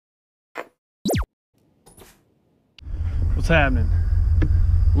What's happening?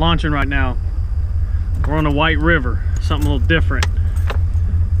 Launching right now. We're on the White River, something a little different.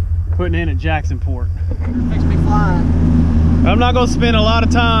 Putting in at Jacksonport. Makes me flying. I'm not gonna spend a lot of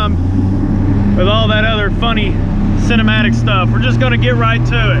time with all that other funny cinematic stuff. We're just gonna get right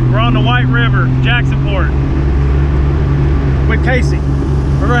to it. We're on the White River, Jacksonport, with Casey.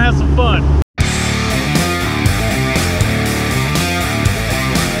 We're gonna have some fun.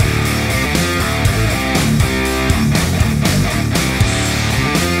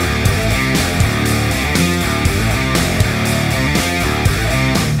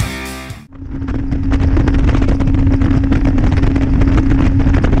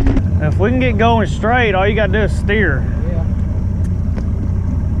 If we can get going straight, all you gotta do is steer. Yeah.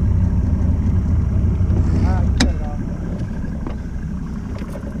 Alright, cut it off.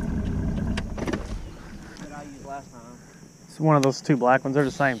 That I used last time. It's one of those two black ones. They're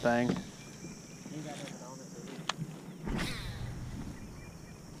the same thing. You got nothing on it, do you?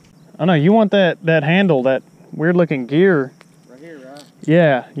 I know you want that handle, that weird looking gear. Right here, right?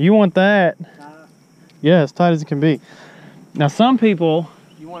 Yeah, you want that. Tight. Yeah, as tight as it can be. Now some people.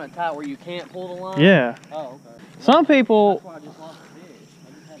 You want it tight where you can't pull the line? Yeah. Oh, okay. Some people. That's why I just lost the fish.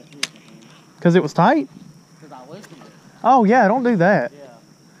 I just had a fish, I think. Because it was tight? Because I loosened it. Oh yeah, don't do that. Yeah.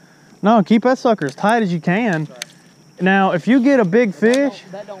 No, keep that sucker as tight as you can. Okay. Now, if you get a big fish.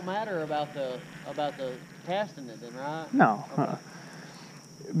 That don't matter about the casting it then, right? No. Okay.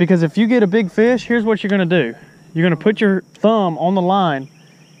 Because if you get a big fish, here's what you're gonna do. You're gonna put your thumb on the line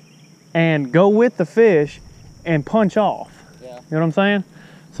and go with the fish and punch off. Yeah. You know what I'm saying?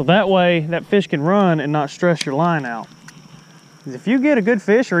 So that way that fish can run and not stress your line out. 'Cause if you get a good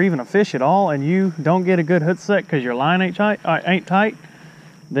fish or even a fish at all and you don't get a good hook set because your line ain't tight,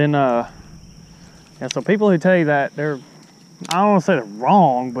 then yeah, so people who tell you that, I don't want to say they're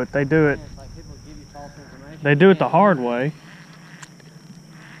wrong, but they do it. It's like people give you false information. They do it the hard way.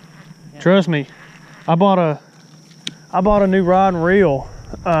 Yeah. Trust me, I bought a new rod and reel,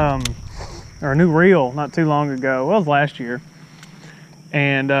 or a new reel not too long ago. Well, it was last year.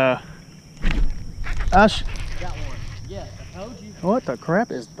 And Got one. Yes, I told you. what the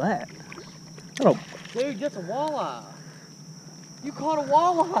crap is that? Oh, Dude, that's a walleye. You caught a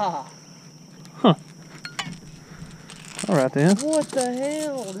walleye. huh. All right then. What the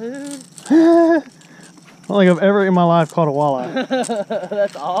hell, dude? I don't think I've ever in my life caught a walleye.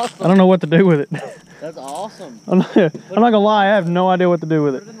 That's awesome. I don't know what to do with it. That's awesome. I'm not gonna lie, I have no idea what to do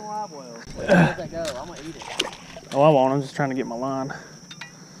with Put it. it in the live well. Let that go. I'm gonna eat it. Oh, I won't. I'm just trying to get my line.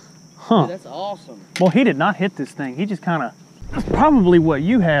 Huh. Dude, that's awesome. Well, he did not hit this thing. He just kind of, that's probably what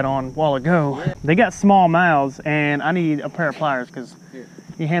you had on a while ago. Yeah. They got small mouths, and I need a pair of pliers because Here.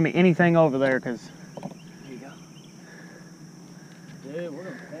 you hand me anything over there because. Here you go. Dude, we're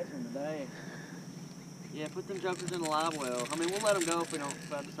gonna catch them today. Yeah, put them jokers in the live well. I mean, we'll let them go if we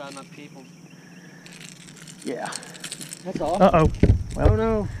decide not to keep them. Yeah. That's awesome. Uh-oh. Well, Oh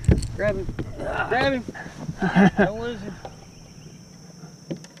no. Grab him. Grab him. Don't lose him.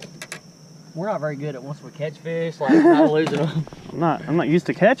 We're not very good at once we catch fish, like not losing them. I'm not used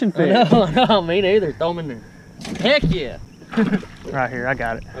to catching fish. I know, me neither. Throw them in there. Heck yeah. Right here, I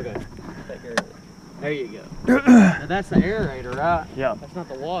got it. Okay. Take care of it. There you go. Now that's the aerator, right? Yeah. That's not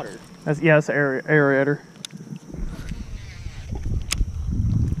the water. That's the aerator.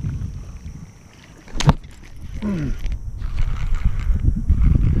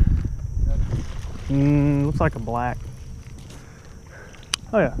 Looks like a black.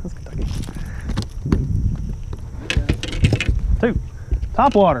 Oh yeah, that's Kentucky. Two.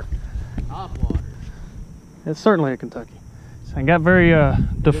 Top water. Top water. It's certainly a Kentucky. So I got very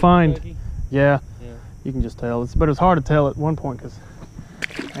defined. Kentucky? Yeah, Yeah. you can just tell. But it was hard to tell at one point because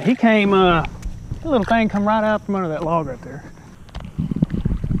he came. The little thing come right out from under that log right there.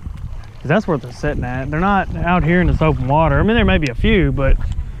 'Cause that's where they're sitting at. They're not out here in this open water. I mean, there may be a few, but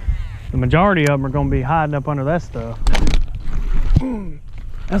the majority of them are going to be hiding up under that stuff.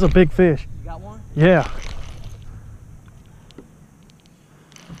 That's a big fish. You got one? Yeah.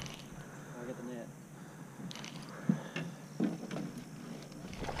 I'll get the net.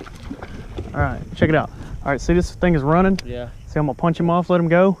 All right, check it out. All right, see this thing is running? Yeah. See, I'm going to punch him off, let him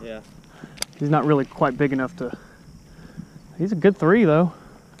go. Yeah. He's not really quite big enough to... He's a good 3, though.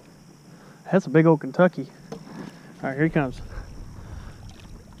 That's a big old Kentucky. All right, here he comes.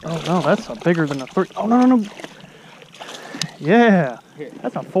 Oh, no, that's a bigger than a 3. Oh, no, no, no. Yeah,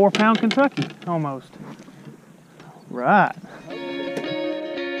 that's a 4-pound Kentucky, almost. Right.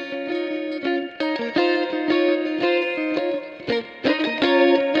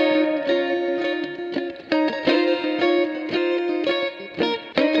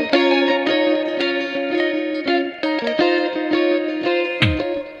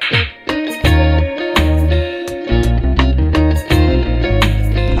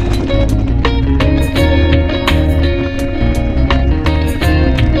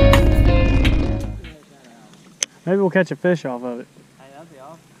 Maybe we'll catch a fish off of it. Hey, that'd be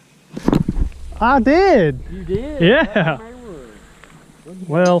awesome. I did. You did? Yeah.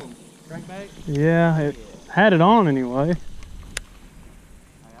 Well, Crankbait? yeah, it had it on anyway. Hey,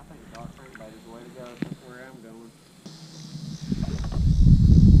 I think a dark crankbait is the way to go. That's where I'm going.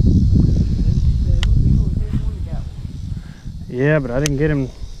 Yeah, but I didn't get him.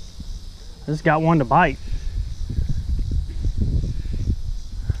 I just got one to bite.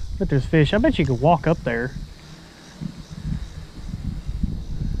 But there's fish. I bet you could walk up there.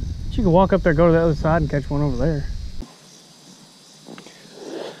 You could walk up there, go to the other side, and catch one over there.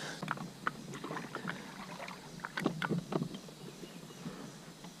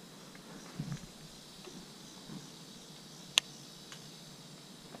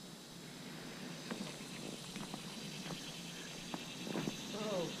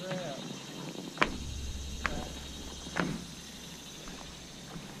 Oh, crap.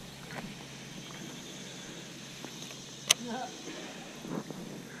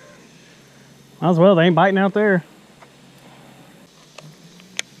 Might as well, they ain't biting out there.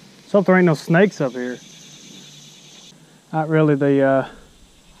 Let's hope there ain't no snakes up here. Not really the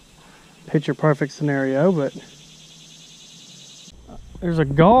picture perfect scenario, but there's a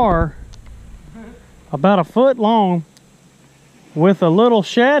gar about a foot long with a little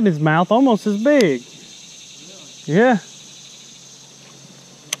shad in his mouth almost as big. Really? Yeah.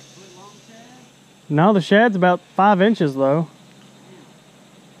 No, the shad's about 5 inches though.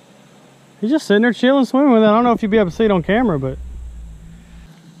 He's just sitting there chilling, swimming with it. I don't know if you'll be able to see it on camera, but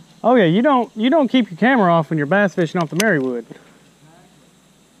oh yeah, you don't keep your camera off when you're bass fishing off the Marywood.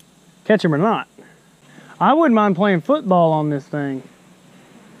 Catch him or not. I wouldn't mind playing football on this thing.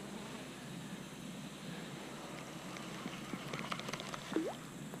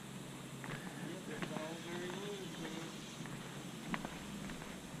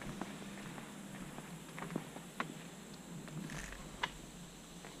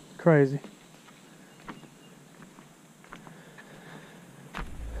 Crazy.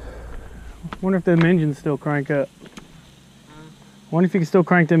 Wonder if them engines still crank up. Wonder if you can still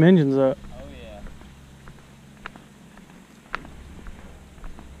crank them engines up. Oh yeah.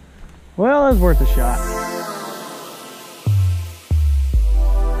 Well, that's worth a shot.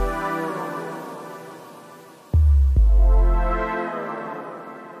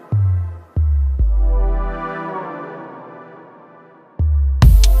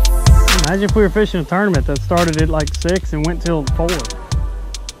 Imagine if we were fishing a tournament that started at like 6 and went till 4. I would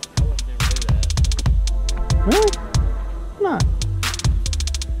never do that. Really? Not.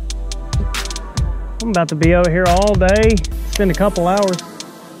 I'm about to be out here all day, spend a couple hours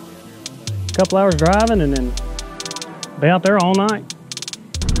driving, and then be out there all night.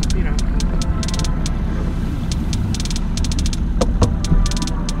 You know.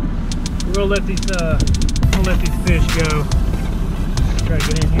 We'll let these fish go. Try to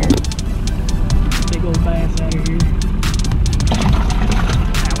get in here. Big old bass out of here.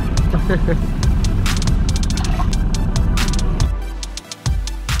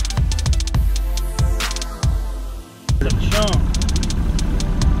 The chunk.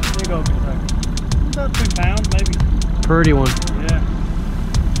 Big old Kentucky. About 2 pounds, maybe. Pretty one. Yeah.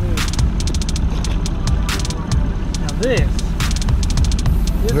 Now this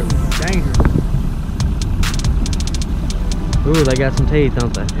is dangerous. Ooh, they got some teeth,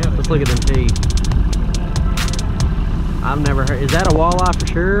 don't they? Yeah, let's look at them teeth. I've never heard. Is that a walleye for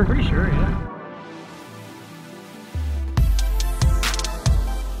sure? Pretty sure, yeah.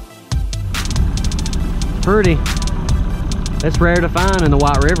 Pretty. It's rare to find in the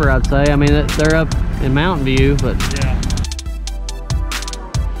White River, I'd say. I mean, they're up in Mountain View, but yeah.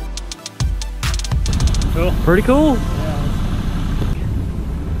 Cool. Pretty cool. Yeah.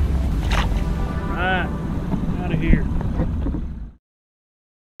 Right. Out of here.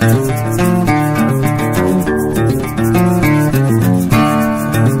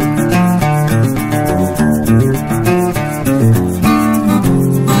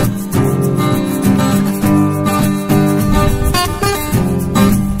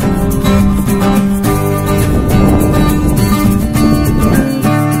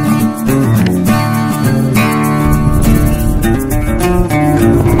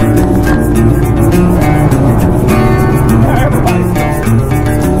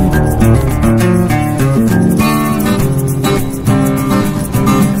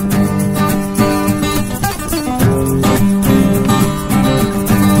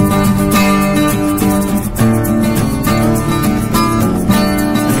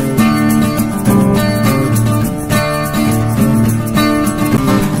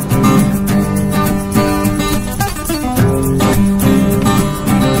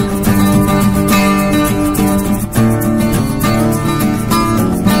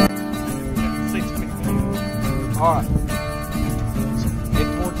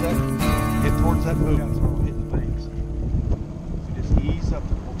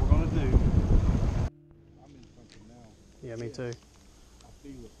 Yeah, me too. I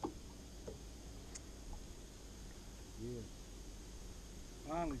feel it. Yeah.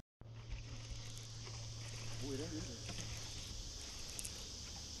 Finally. Boy, that is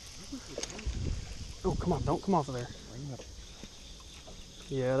Oh, come on, don't come off of there. bring up.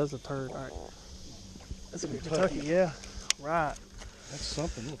 Yeah, that's a turd. All right. That's a good Kentucky, yeah. Right. That's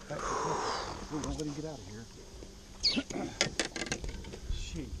something. Look, back to don't let him get out of here.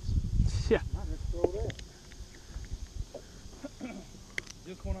 Jeez. Yeah. I just throw that.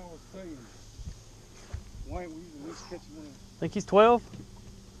 Just when I was saying, why ain't we using this catching one? Think he's 12?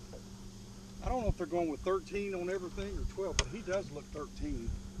 I don't know if they're going with 13 on everything or 12, but he does look 13.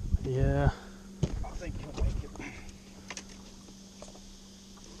 Yeah. I think he'll make it.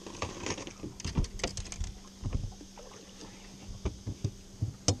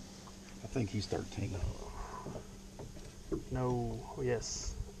 I think he's 13. No.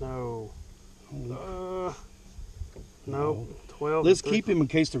 Yes. No. Oh. No. 12. Let's keep him in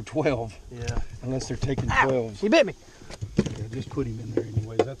case they're 12. Yeah. Unless they're taking Ow, 12s. he bit me. Yeah, just put him in there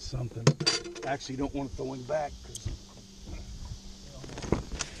anyways. That's something. Actually, don't want to throw him back.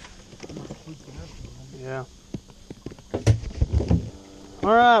 Yeah.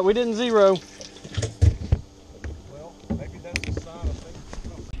 All right, we didn't zero. Well, maybe that's a sign of things to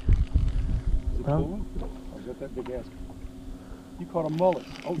come. Is it pulling? Or is that that big ass? You caught a mullet.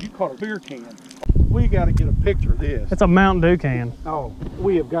 Oh, you caught a beer can. We got to get a picture of this. It's a Mountain Dew can. Oh,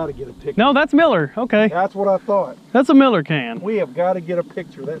 we have got to get a picture. No, that's Miller. Okay. That's what I thought. That's a Miller can. We have got to get a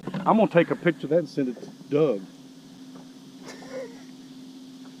picture of that. I'm going to take a picture of that and send it to Doug.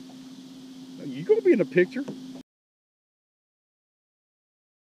 You going to be in the picture?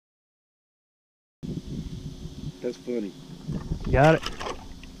 That's funny. Got it.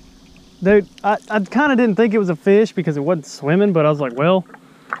 Dude, I kind of didn't think it was a fish because it wasn't swimming, but I was like, well,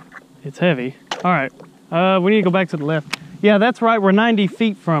 it's heavy. All right, we need to go back to the left. Yeah, that's right, we're 90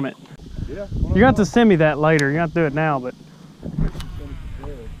 feet from it. Yeah. You're gonna have to send me that later. You're gonna have to do it now, but.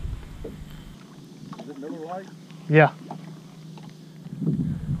 Is it Miller Lite? Yeah.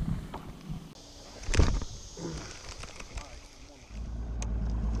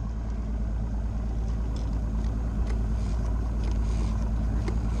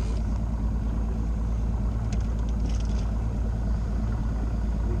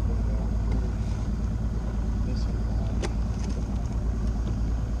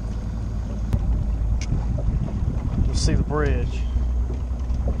 See the bridge.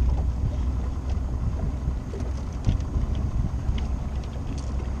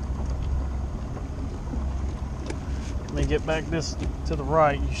 Let me get back this to the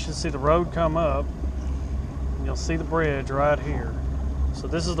right. You should see the road come up and you'll see the bridge right here. So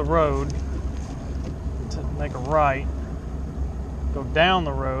this is the road. To make a right, go down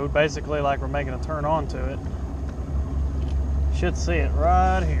the road, basically like we're making a turn onto it. Should see it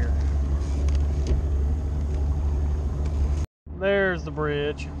right here. There's the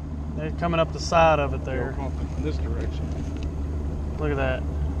bridge. They're coming up the side of it there. In this direction. Look at that.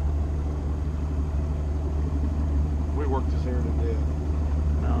 We worked this area to death.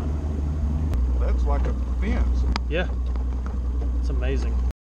 No. That's like a fence. Yeah. It's amazing.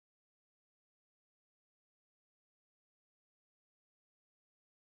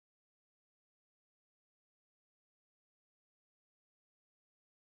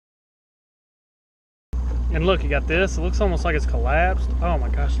 And look, you got this. It looks almost like it's collapsed. Oh my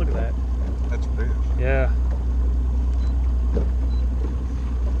gosh, look at that. That's fish. Yeah.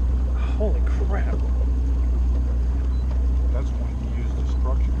 Holy crap. That's when you use the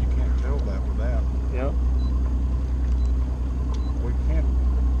structure. You can't tell that with that. Yep. We can't.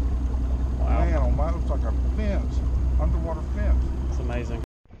 Wow. Man, oh my, it looks like a fence. Underwater fence. It's amazing.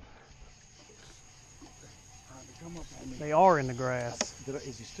 Come up on me. They are in the grass.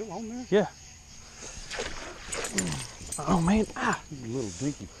 Is he still on there? Yeah. Oh man. Ah. He's a little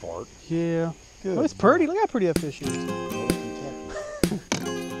dinky fart. Yeah. Good. Oh, it's pretty. Look how pretty that fish is.